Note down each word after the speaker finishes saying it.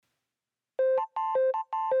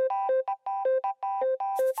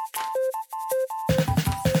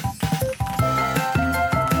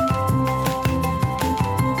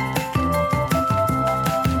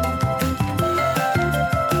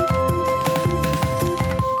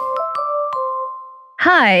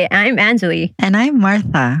Hi, I'm Anjali, And I'm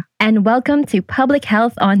Martha. and welcome to Public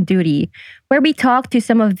Health on Duty, where we talk to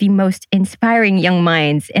some of the most inspiring young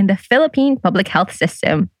minds in the Philippine public health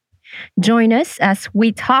system. Join us as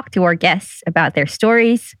we talk to our guests about their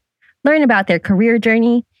stories, learn about their career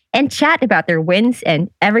journey, and chat about their wins and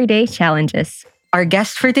everyday challenges. Our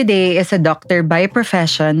guest for today is a doctor by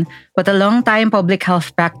profession, but a long-time public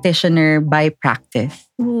health practitioner by practice.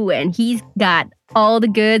 Ooh, and he's got all the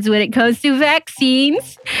goods when it comes to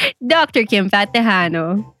vaccines. Dr. Kim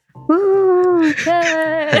Patehano. Woo!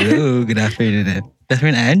 Hello, good afternoon. Good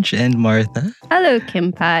afternoon, Ange and Martha. Hello,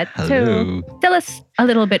 Kim Pat. Hello. So, tell us a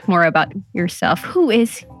little bit more about yourself. Who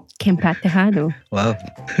is Kim Pat Tejano? Wow.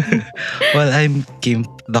 Well, I'm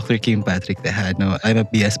Dr. Kim Patrick Tejano. I'm a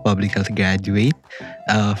BS Public Health graduate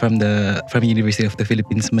from University of the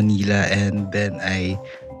Philippines, Manila, and then I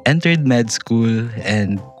entered med school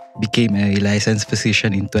and became a licensed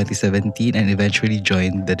physician in 2017 and eventually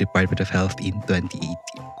joined the Department of Health in 2018.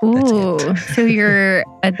 That's Ooh, it. so you're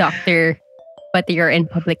a doctor, but you're in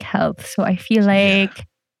public health. So I feel like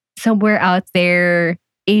somewhere out there,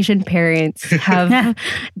 Asian parents have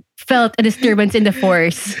felt a disturbance in the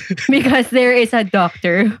force because there is a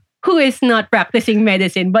doctor who is not practicing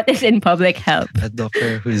medicine but is in public health. A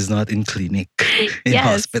doctor who is not in clinic, in Yes.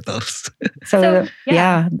 hospitals. So,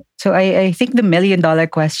 yeah. yeah. So I think the million-dollar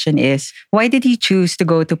question is, why did you choose to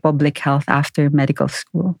go to public health after medical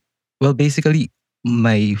school? Well, basically,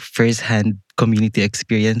 my first-hand community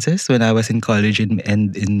experiences when I was in college and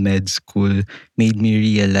in med school made me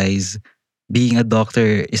realize being a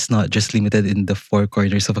doctor is not just limited in the four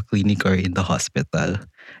corners of a clinic or in the hospital.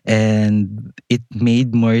 And it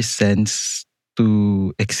made more sense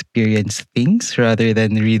to experience things rather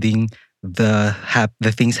than reading the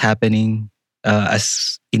things happening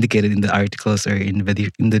as indicated in the articles or in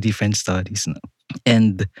the different studies. No?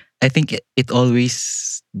 And I think it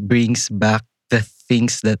always brings back the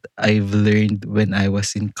things that I've learned when I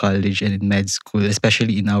was in college and in med school,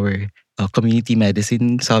 especially in our community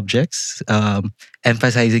medicine subjects,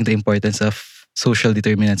 emphasizing the importance of social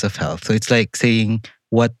determinants of health. So it's like saying,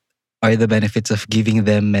 what are the benefits of giving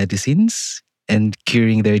them medicines and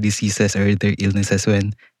curing their diseases or their illnesses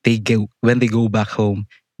when they go back home?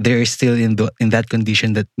 They're still in that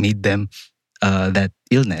condition that made them that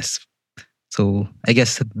illness. So I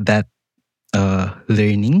guess that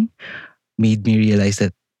learning made me realize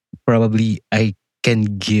that probably I can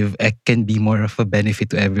be more of a benefit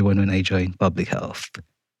to everyone when I join public health.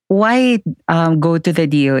 Why go to the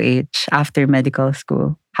DOH after medical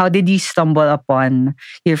school? How did you stumble upon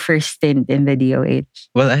your first stint in the DOH?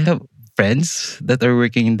 Well, I have friends that are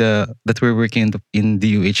working in DOH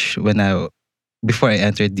before I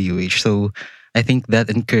entered DOH. So I think that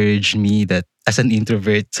encouraged me that as an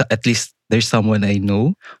introvert, at least there's someone I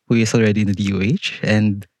know who is already in the DOH,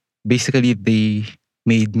 and basically they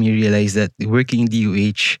made me realize that working in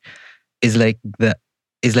DOH is like the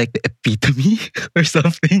epitome or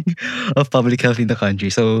something of public health in the country.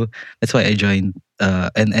 So that's why I joined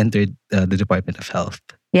and entered the Department of Health.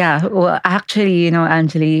 Yeah, well, actually,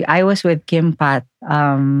 Anjali, I was with Kim Pat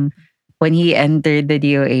when he entered the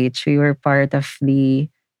DOH. We were part of the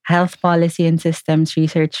Health Policy and Systems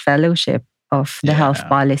Research Fellowship of the Health Yeah.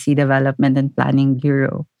 Policy Development and Planning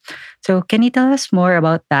Bureau. So, can you tell us more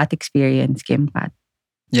about that experience, Kim Pat?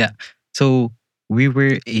 Yeah. So we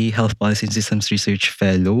were a health policy and systems research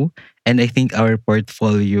fellow, and I think our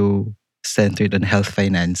portfolio centered on health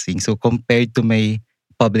financing. So compared to my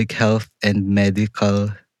public health and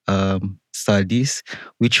medical studies,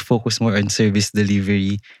 which focus more on service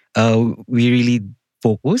delivery, we really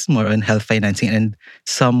focus more on health financing. And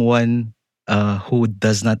someone who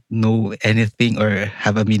does not know anything or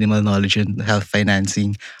have a minimal knowledge in health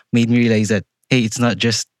financing made me realize that, hey, it's not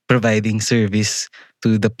just providing service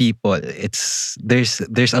to the people.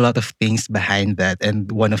 There's a lot of things behind that,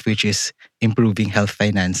 and one of which is improving health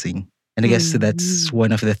financing. And I guess that's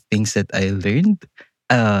one of the things that I learned.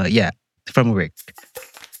 Yeah, from work.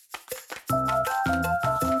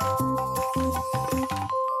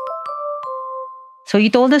 So, you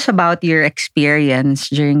told us about your experience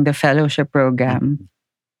during the fellowship program.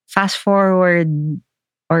 Fast forward,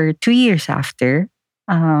 or 2 years after,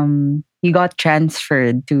 you got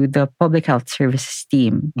transferred to the public health services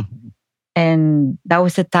team. Mhm. And that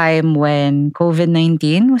was the time when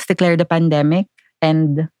COVID-19 was declared a pandemic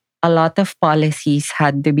and a lot of policies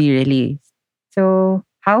had to be released. So,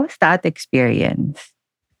 how was that experience?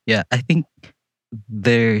 Yeah, I think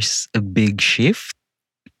there's a big shift,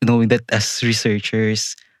 knowing that as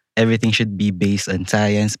researchers, everything should be based on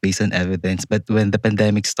science, based on evidence. But when the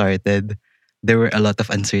pandemic started, there were a lot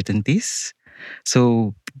of uncertainties.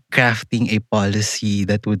 So crafting a policy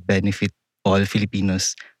that would benefit all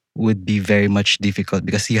Filipinos would be very much difficult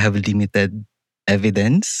because you have limited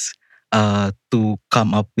evidence to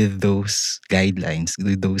come up with those guidelines,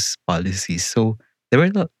 with those policies. So there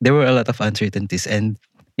were a lot of uncertainties, and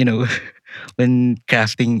you know, when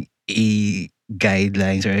crafting a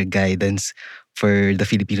guidelines or a guidance for the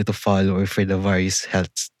Filipino to follow or for the various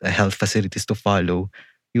health facilities to follow,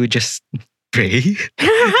 you would just pray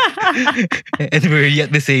and worry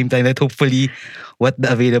at the same time that hopefully what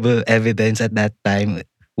the available evidence at that time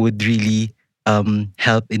would really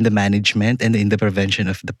help in the management and in the prevention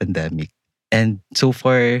of the pandemic. And so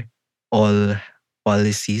far, all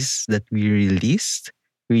policies that we released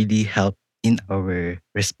really help in our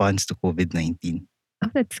response to COVID-19. Oh,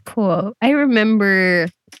 that's cool. I remember,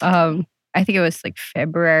 I think it was like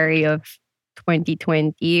February of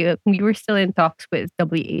 2020. We were still in talks with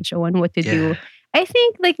WHO on what to do. I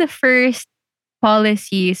think like the first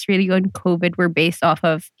policies really on COVID were based off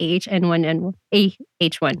of H1N1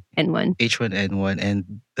 H1N1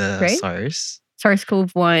 and the Right? SARS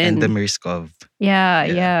SARS-CoV-1. and the MERS-CoV.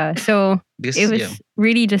 Yeah. So This, it was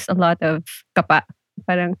really just a lot of kapa.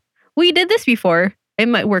 Parang, we did this before. It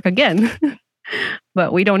might work again.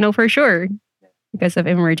 But we don't know for sure because of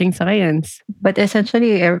emerging science. But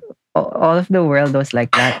essentially, all of the world was like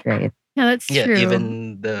that, right? Yeah, that's true.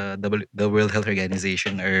 even the World Health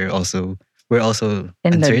Organization were also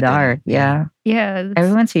In the uncertain. dark, yeah. Yeah. that's-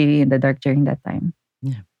 Everyone's really in the dark during that time.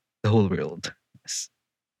 The whole world. Yes.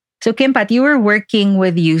 So, Kimpat, you were working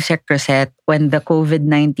with USEC Rosette when the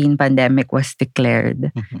COVID-19 pandemic was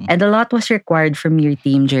declared, Mhm. and a lot was required from your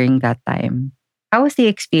team during that time. How was the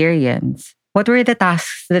experience? What were the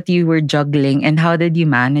tasks that you were juggling, and how did you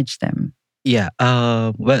manage them? Yeah.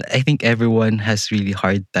 Well, I think everyone has really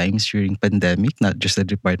hard times during pandemic, not just the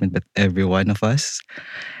department, but every one of us.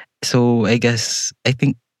 So I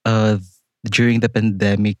think during the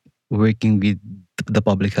pandemic, working with the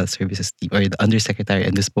public health services team or the undersecretary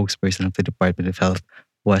and the spokesperson of the Department of Health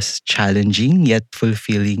was challenging yet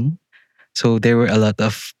fulfilling. So there were a lot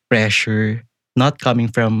of pressure, not coming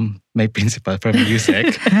from my principal, from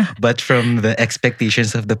USEC, but from the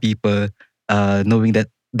expectations of the people, knowing that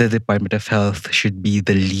the Department of Health should be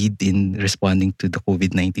the lead in responding to the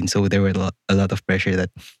COVID-19. So there were a lot of pressure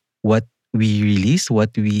that what we release,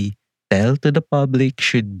 what we tell to the public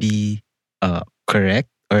should be correct,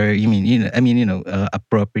 or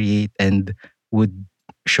appropriate and would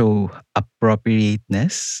show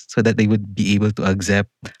appropriateness so that they would be able to accept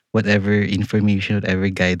whatever information, whatever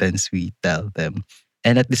guidance we tell them.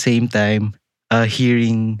 And at the same time,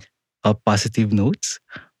 hearing positive notes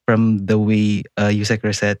from the way Yusek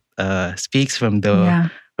Rosette speaks, from Yeah.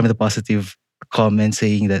 the positive comments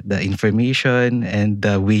saying that the information and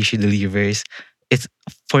the way she delivers, it's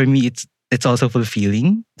for me it's also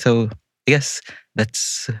fulfilling. So I guess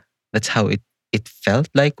that's how it felt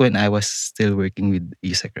like when I was still working with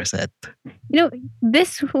Yusek Rosette.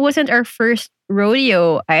 This wasn't our first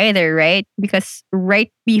rodeo either, right? Because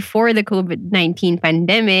right before the COVID-19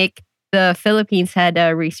 pandemic, the Philippines had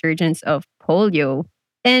a resurgence of polio.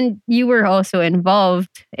 And you were also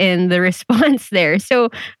involved in the response there. So,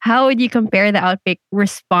 how would you compare the outbreak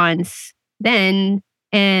response then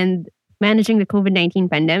and managing the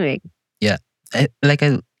COVID-19 pandemic? Yeah.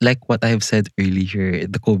 Like what I've said earlier,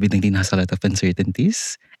 the COVID-19 has a lot of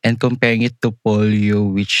uncertainties. And comparing it to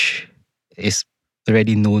polio, which is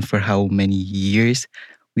already known for how many years,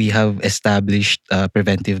 we have established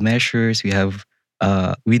preventive measures.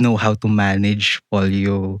 We know how to manage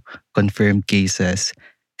polio confirmed cases,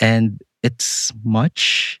 and it's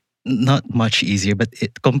not much easier. But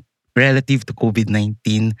relative to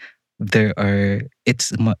COVID-19,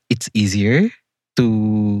 it's easier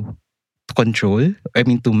to control. I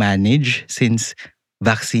mean, to manage, since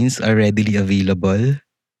vaccines are readily available.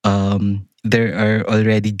 There are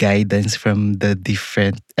already guidance from the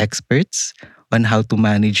different experts on how to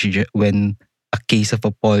manage when a case of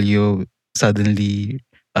a polio suddenly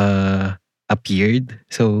appeared.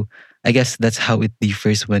 So I guess that's how it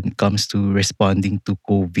differs when it comes to responding to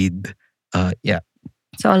COVID. Yeah.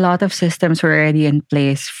 So a lot of systems were already in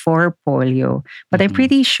place for polio, but I'm Mhm.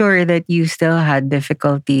 pretty sure that you still had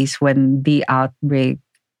difficulties when the outbreak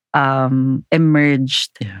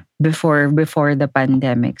emerged Yeah. before the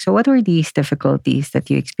pandemic. So what were these difficulties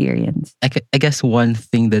that you experienced? I guess one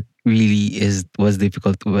thing that really was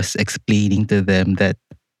difficult was explaining to them that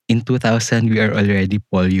in 2000 we are already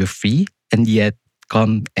polio free, and yet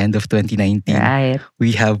come end of 2019 Right.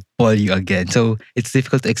 we have polio again. So it's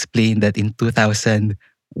difficult to explain that in 2000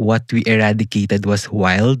 what we eradicated was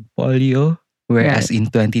wild polio, whereas in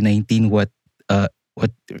 2019 what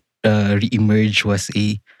reemerged was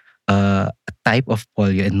a a type of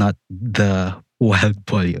polio and not the wild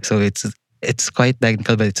polio. So it's quite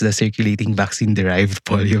technical, but it's the circulating vaccine-derived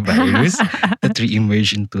polio virus that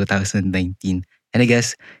re-emerged in 2019. And I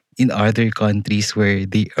guess in other countries where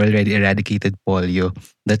they already eradicated polio,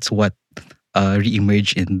 that's what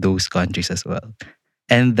re-emerged in those countries as well.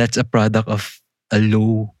 And that's a product of a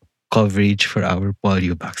low coverage for our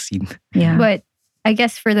polio vaccine. Yeah. But I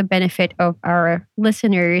guess for the benefit of our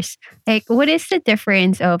listeners, like what is the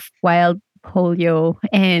difference of wild polio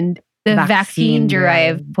and the vaccine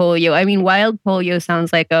derived Vaccine-derived. polio? I mean, wild polio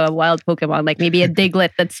sounds like a wild Pokemon, like maybe a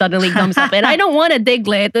Diglett that suddenly comes up. And I don't want a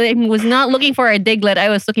Diglett. I was not looking for a Diglett. I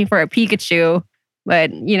was looking for a Pikachu.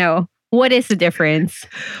 But, what is the difference?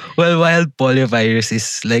 Well, wild polio virus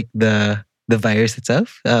is like the virus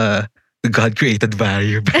itself. The God created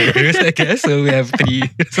virus, I guess. So we have three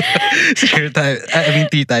serotypes. I mean,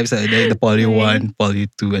 three types. The polio 1, polio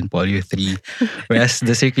 2, and polio 3. Whereas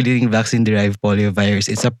the circulating vaccine derived polio virus,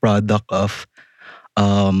 it's a product of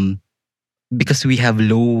because we have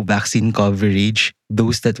low vaccine coverage,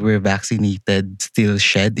 those that were vaccinated still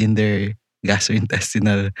shed in their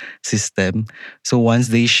gastrointestinal system. So once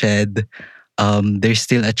they shed, there's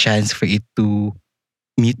still a chance for it to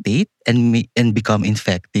mutate and become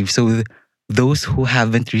infective. So those who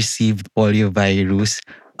haven't received poliovirus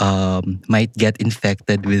might get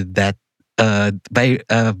infected with that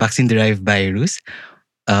vaccine-derived virus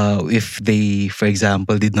if they, for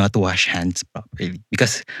example, did not wash hands properly.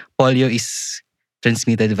 Because polio is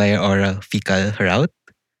transmitted via oral fecal route.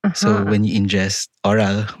 So Uh-huh. when you ingest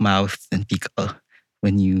oral, mouth, and fecal,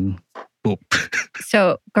 when you poop.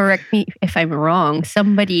 So correct me if I'm wrong.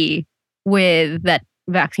 Somebody with that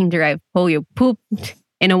vaccine derived polio pooped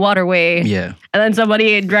in a waterway, Yeah. and then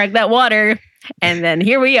somebody drank that water, and then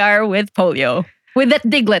here we are with polio. With that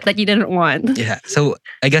Diglett that you didn't want. Yeah. So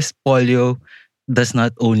I guess polio does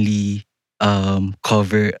not only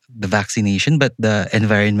cover the vaccination, but the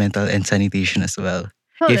environmental and sanitation as well.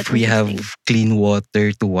 Oh, If that's we interesting. have clean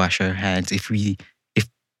water to wash our hands, if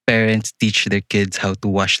parents teach their kids how to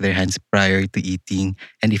wash their hands prior to eating,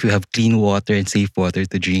 and if you have clean water and safe water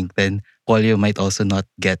to drink, then polio might also not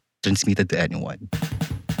get transmitted to anyone.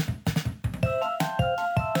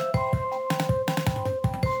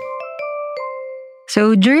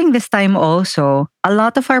 So during this time also, a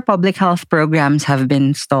lot of our public health programs have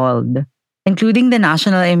been stalled, including the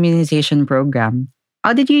National Immunization Program.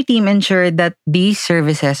 How did your team ensure that these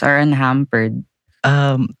services are unhampered?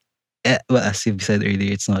 Well, as you said earlier,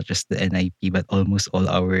 it's not just the NIP, but almost all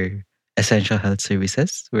our essential health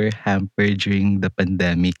services were hampered during the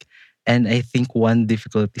pandemic. And I think one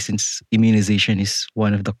difficulty, since immunization is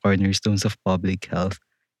one of the cornerstones of public health,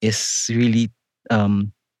 is really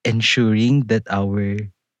ensuring that our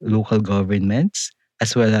local governments,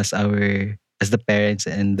 as well as as the parents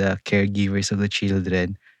and the caregivers of the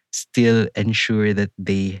children, still ensure that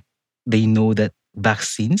they know that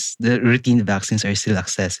the routine vaccines are still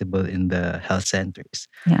accessible in the health centers.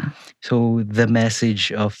 Yeah. So the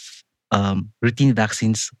message of routine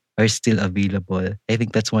vaccines are still available. I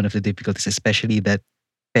think that's one of the difficulties, especially that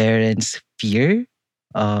parents fear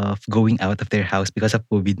of going out of their house because of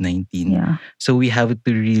COVID-19. Yeah. So we have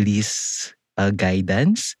to release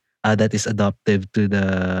guidance that is adaptive to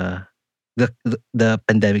the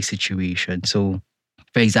pandemic situation. So,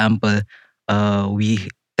 for example, we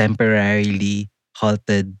temporarily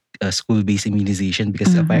halted school-based immunization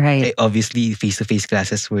because Right. obviously face-to-face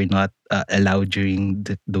classes were not allowed during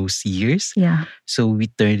those years. Yeah. So we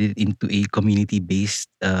turned it into a community-based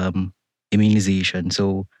immunization.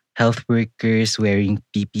 So health workers wearing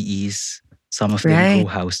PPEs, some of them Right. go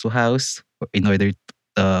house to house in order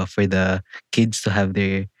for the kids to have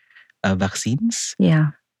their vaccines.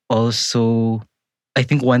 Yeah. Also, I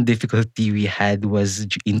think one difficulty we had was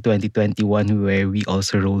in 2021 where we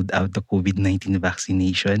also rolled out the COVID-19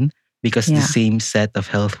 vaccination because the Yeah. same set of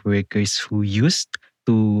health workers who used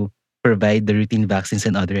to provide the routine vaccines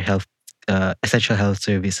and other essential health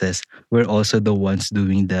services were also the ones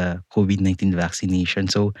doing the COVID-19 vaccination.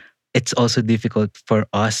 So it's also difficult for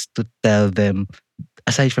us to tell them,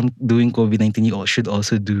 aside from doing COVID-19, you should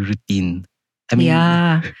also do routine. I mean,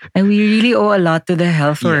 Yeah. And we really owe a lot to the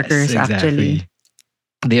health yes, workers actually. exactly.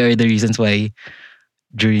 They are the reasons why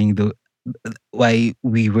during the why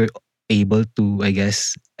we were able to, I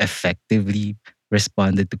guess, effectively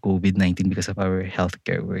responded to COVID-19 because of our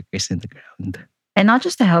healthcare workers in the ground. And not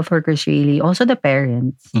just the health workers really, also the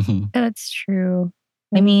parents. Mhm. That's true.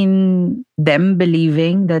 I mean, them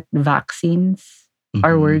believing that vaccines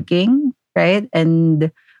are Mhm. working, right?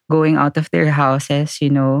 And going out of their houses,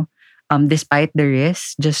 despite the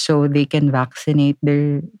risk, just so they can vaccinate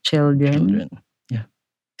their children. Children. Yeah.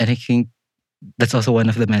 And I think that's also one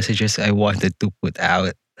of the messages I wanted to put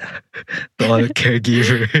out to all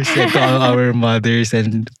caregivers and to all our mothers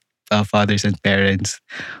and fathers and parents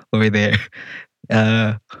over there.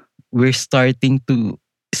 Uh, we're starting to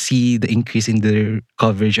see the increase in the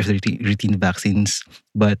coverage of the routine vaccines,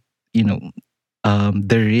 but you know,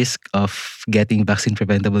 the risk of getting vaccine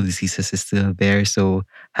preventable diseases is still there. So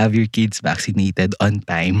have your kids vaccinated on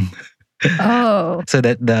time Oh. so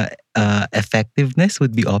that the effectiveness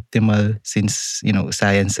would be optimal, since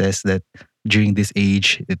science says that during this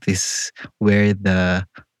age it is where the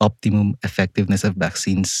optimum effectiveness of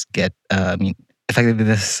vaccines get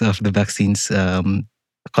effectiveness of the vaccines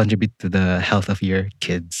contribute to the health of your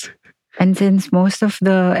kids. And since most of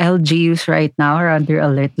the LGUs right now are under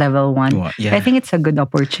alert level 1, Yeah. I think it's a good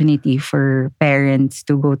opportunity for parents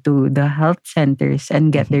to go to the health centers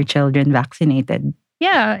and get their children vaccinated.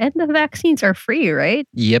 Yeah, and the vaccines are free, right?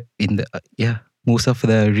 Yep, in the most of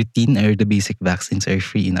the routine or the basic vaccines are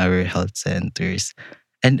free in our health centers.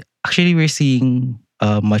 And actually we're seeing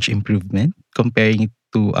much improvement comparing it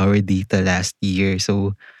to our data last year.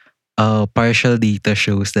 So partial data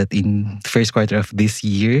shows that in the first quarter of this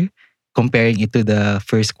year, comparing it to the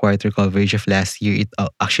first quarter coverage of last year, it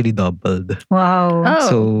actually doubled. Wow. Oh.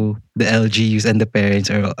 So the LGUs and the parents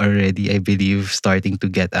are already, I believe, starting to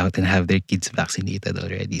get out and have their kids vaccinated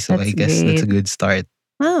already. So I That's guess that's a great. good start.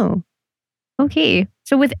 Oh. Okay.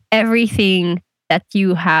 So with everything that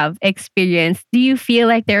you have experienced, do you feel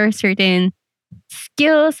like there are certain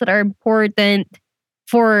skills that are important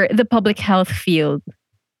for the public health field?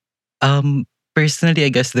 Personally, I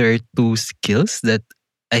guess there are two skills that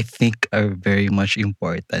I think are very much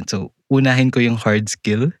important. So, unahin ko yung hard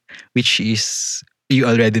skill, which is you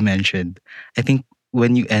already mentioned. I think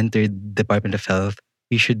when you enter Department of Health,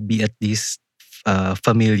 you should be at least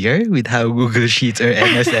familiar with how Google Sheets or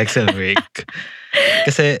MS Excel work.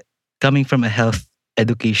 Kasi coming from a health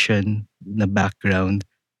education na background,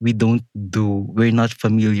 we're not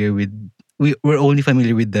familiar with, we're only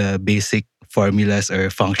familiar with the basic formulas or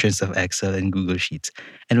functions of Excel and Google Sheets.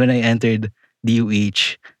 And when I entered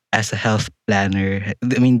DOH as a health planner,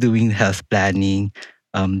 I mean, doing health planning,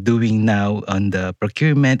 doing now on the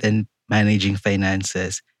procurement and managing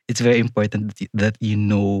finances, it's very important that you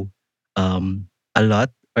know a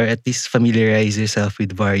lot, or at least familiarize yourself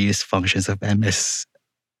with various functions of what is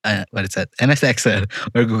that? MS Excel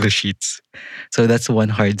or Google Sheets. So that's one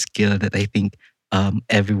hard skill that I think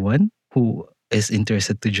everyone who is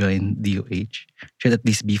interested to join DOH should at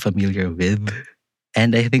least be familiar with.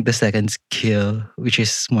 And I think the second skill, which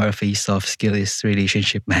is more of a soft skill, is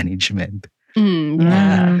relationship management.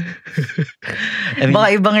 Yeah. I mean,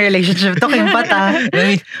 Baka ibang relationship to, Kimpat ah.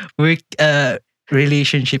 I mean,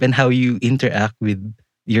 relationship and how you interact with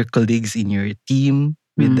your colleagues in your team,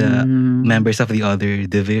 with the members of the other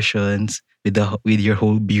divisions, with your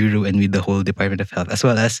whole bureau and with the whole Department of Health, as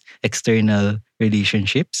well as external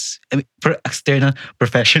relationships. I mean, external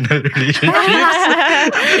professional relationships.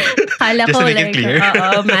 Kala Just ko to make it clear.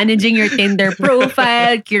 managing your Tinder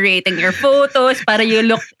profile, curating your photos para you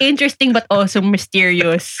look interesting but also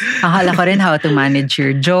mysterious. Akala ko rin how to manage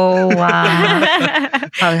your jowa.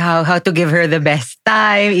 how to give her the best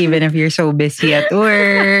time even if you're so busy at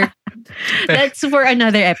work. That's for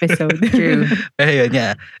another episode. True. Pero yun,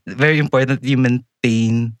 yeah, very important that you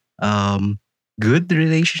maintain good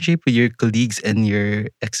relationship with your colleagues and your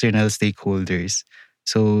external stakeholders.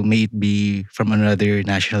 So may it be from another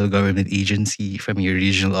national government agency, from your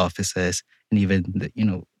regional offices, and even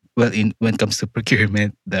when it comes to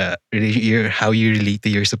procurement, how you relate to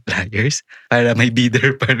your suppliers, para may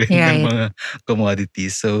bidder pa rin ng mga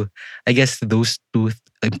commodities. So I guess those two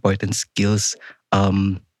important skills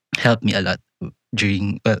helped me a lot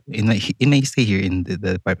during in my stay here in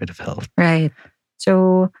the Department of Health. Right.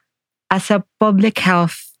 So as a public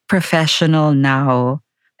health professional now,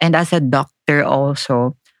 and as a doctor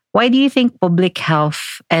also, why do you think public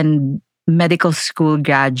health and medical school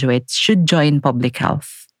graduates should join public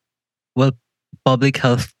health? Well, public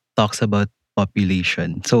health talks about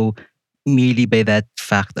population. So merely by that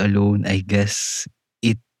fact alone, I guess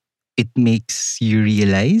it makes you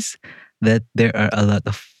realize that there are a lot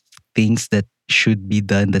of things that should be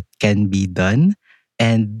done, that can be done.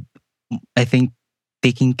 And I think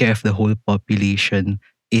taking care of the whole population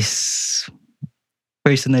is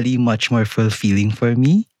personally much more fulfilling for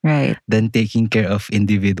me, right, than taking care of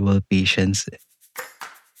individual patients.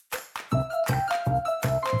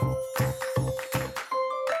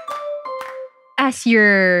 As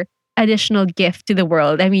your additional gift to the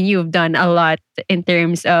world, I mean, you've done a lot in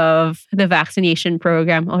terms of the vaccination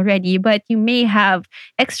program already, but you may have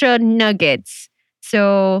extra nuggets.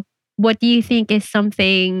 So, what do you think is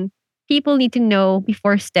something people need to know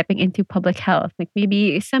before stepping into public health? Like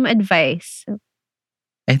maybe some advice.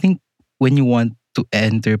 I think when you want to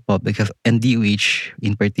enter public health and DOH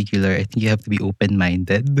in particular, I think you have to be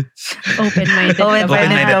open-minded. Open-minded ka ba?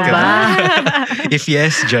 Open-minded ka ba? If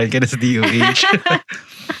yes, join ka na sa DOH.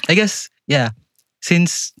 I guess, yeah.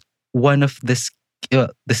 Since one of the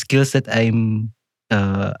skills that I'm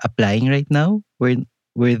applying right now were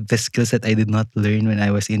the skills that I did not learn when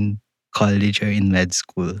I was in college or in med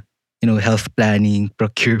school. Health planning,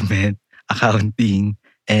 procurement, accounting,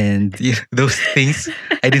 and those things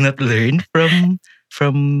I did not learn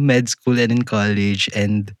from med school and in college.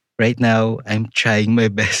 And right now, I'm trying my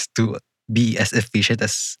best to be as efficient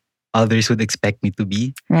as others would expect me to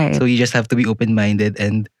be. Right. So you just have to be open-minded,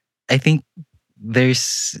 and I think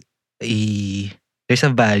there's a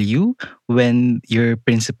value when your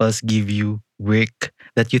principals give you work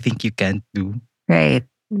that you think you can't do. Right.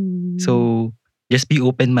 So just be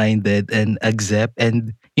open-minded and accept.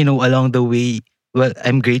 And along the way, well,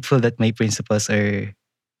 I'm grateful that my principals are,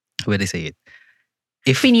 what do I say it?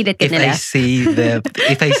 If Pinilit ka if I nila. say them,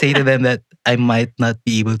 if I say to them that I might not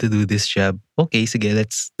be able to do this job, okay, sige,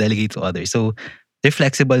 let's delegate to others. So they're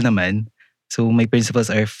flexible naman. So my principals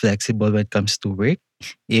are flexible when it comes to work.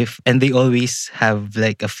 And they always have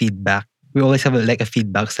like a feedback. We always have like a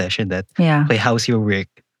feedback session that, Yeah. okay, how's your work?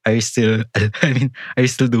 Are you still are you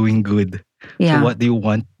still doing good? Yeah. So what do you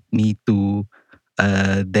want me to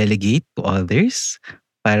delegate to others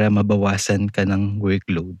para mabawasan ka ng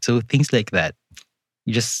workload? So things like that.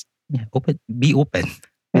 You just be open.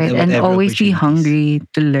 with Right. And whatever always be opportunities. hungry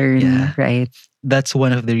to learn. Yeah. Right. That's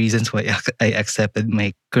one of the reasons why I accepted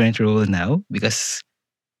my current role now, because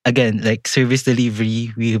again, like service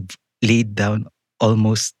delivery, we've laid down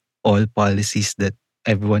almost all policies that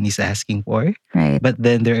everyone is asking for, Right. but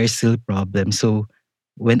then there are still problems. So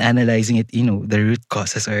when analyzing it, the root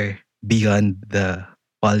causes are beyond the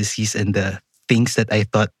policies and the things that I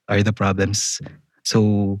thought are the problems.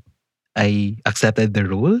 So I accepted the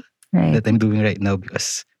role Right. that I'm doing right now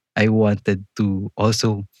because I wanted to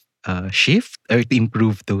also shift or to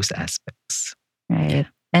improve those aspects. Right.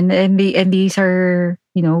 And these are,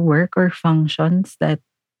 work or functions that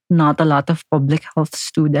not a lot of public health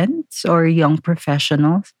students or young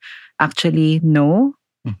professionals actually know,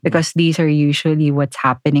 Mhm. because these are usually what's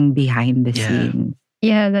happening behind the Yeah. scenes.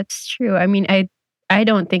 Yeah, that's true. I mean, I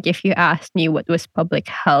don't think if you asked me what was public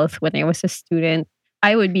health when I was a student,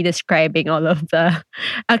 I would be describing all of the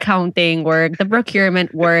accounting work, the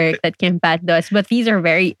procurement work that Kimpat does. But these are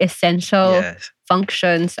very essential Yes.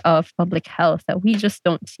 functions of public health that we just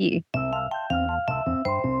don't see.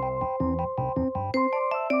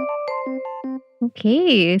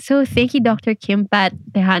 Okay, so thank you, Dr. Kimpat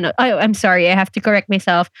Tejano. Oh, I'm sorry, I have to correct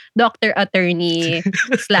myself. Dr. Attorney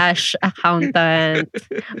 / accountant.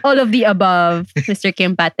 All of the above, Mr.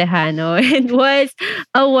 Kimpat Tejano. It was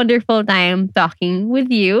a wonderful time talking with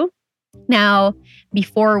you. Now,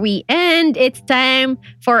 before we end, it's time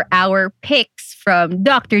for our picks from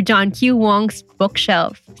Dr. John Q. Wong's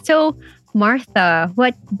bookshelf. So, Martha,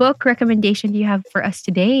 what book recommendation do you have for us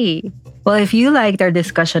today? Well, if you liked our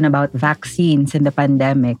discussion about vaccines and the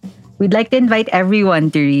pandemic, we'd like to invite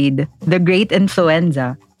everyone to read The Great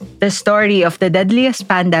Influenza, the story of the deadliest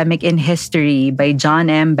pandemic in history by John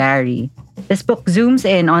M. Barry. This book zooms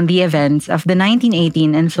in on the events of the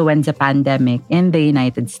 1918 influenza pandemic in the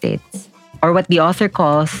United States, or what the author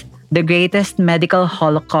calls the greatest medical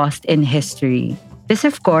holocaust in history. This,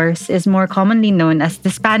 of course, is more commonly known as the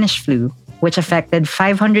Spanish flu, which affected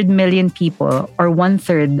 500 million people, or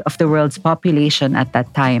 1/3 of the world's population at that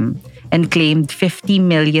time, and claimed 50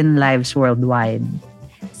 million lives worldwide.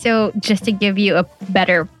 So, just to give you a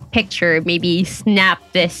better picture, maybe snap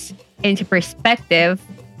this into perspective,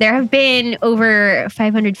 there have been over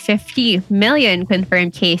 550 million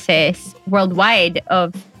confirmed cases worldwide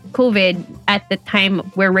of COVID at the time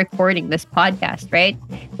we're recording this podcast, right?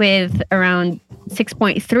 With around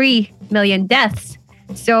 6.3 million deaths.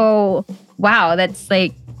 So, wow, that's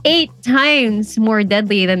like 8 times more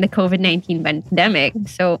deadly than the COVID-19 pandemic.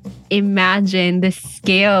 So imagine the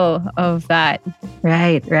scale of that.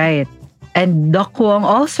 Right. And Doc Wong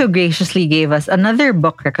also graciously gave us another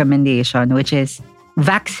book recommendation, which is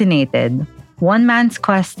Vaccinated, One Man's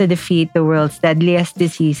Quest to Defeat the World's Deadliest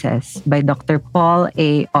Diseases by Dr. Paul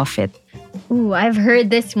A. Offit. Ooh, I've heard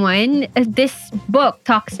this one. This book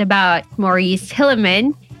talks about Maurice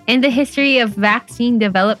Hilleman and the history of vaccine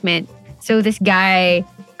development. So this guy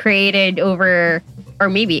created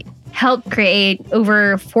helped create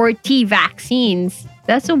over 40 vaccines.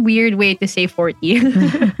 That's a weird way to say 40.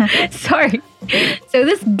 Sorry. So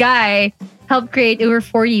this guy helped create over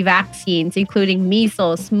 40 vaccines, including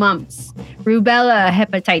measles, mumps, rubella,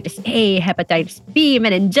 hepatitis A, hepatitis B,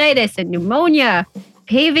 meningitis, and pneumonia,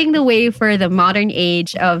 paving the way for the modern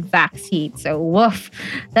age of vaccines. So, woof,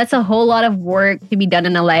 that's a whole lot of work to be done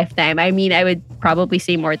in a lifetime. I mean, I would probably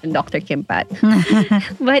say more than Dr. Kimpat.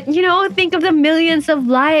 But, think of the millions of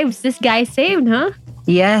lives this guy saved, huh?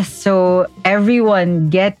 Yes, so everyone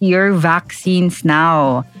get your vaccines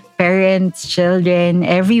now. Parents, children,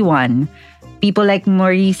 everyone. People like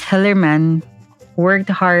Maurice Hillerman worked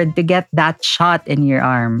hard to get that shot in your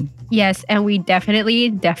arm. Yes, and we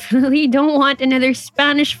definitely don't want another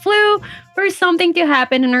Spanish flu or something to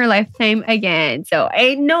happen in our lifetime again. So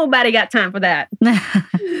ain't nobody got time for that.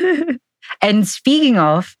 And speaking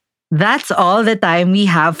of, that's all the time we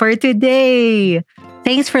have for today.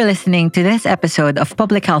 Thanks for listening to this episode of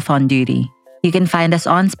Public Health on Duty. You can find us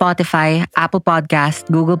on Spotify, Apple Podcast,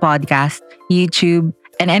 Google Podcast, YouTube,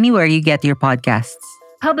 and anywhere you get your podcasts.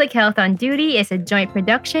 Public Health on Duty is a joint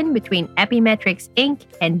production between Epimetrics Inc.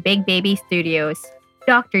 and Big Baby Studios.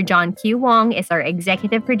 Dr. John Q. Wong is our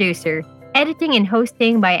executive producer. Editing and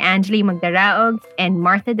hosting by Angeli Magdaraog and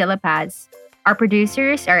Martha De La Paz. Our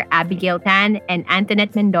producers are Abigail Tan and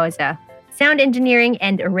Antoinette Mendoza. Sound engineering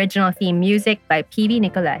and original theme music by PV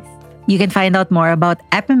Nicolas. You can find out more about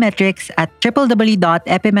Epimetrics at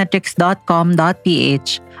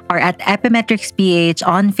www.epimetrics.com.ph or at EpimetricsPH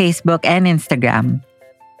on Facebook and Instagram.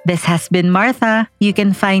 This has been Martha. You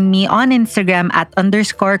can find me on Instagram at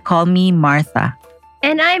 _callmemartha.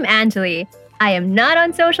 And I'm Angeli. I am not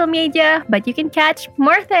on social media, but you can catch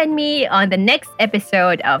Martha and me on the next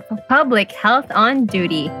episode of Public Health on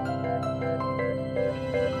Duty.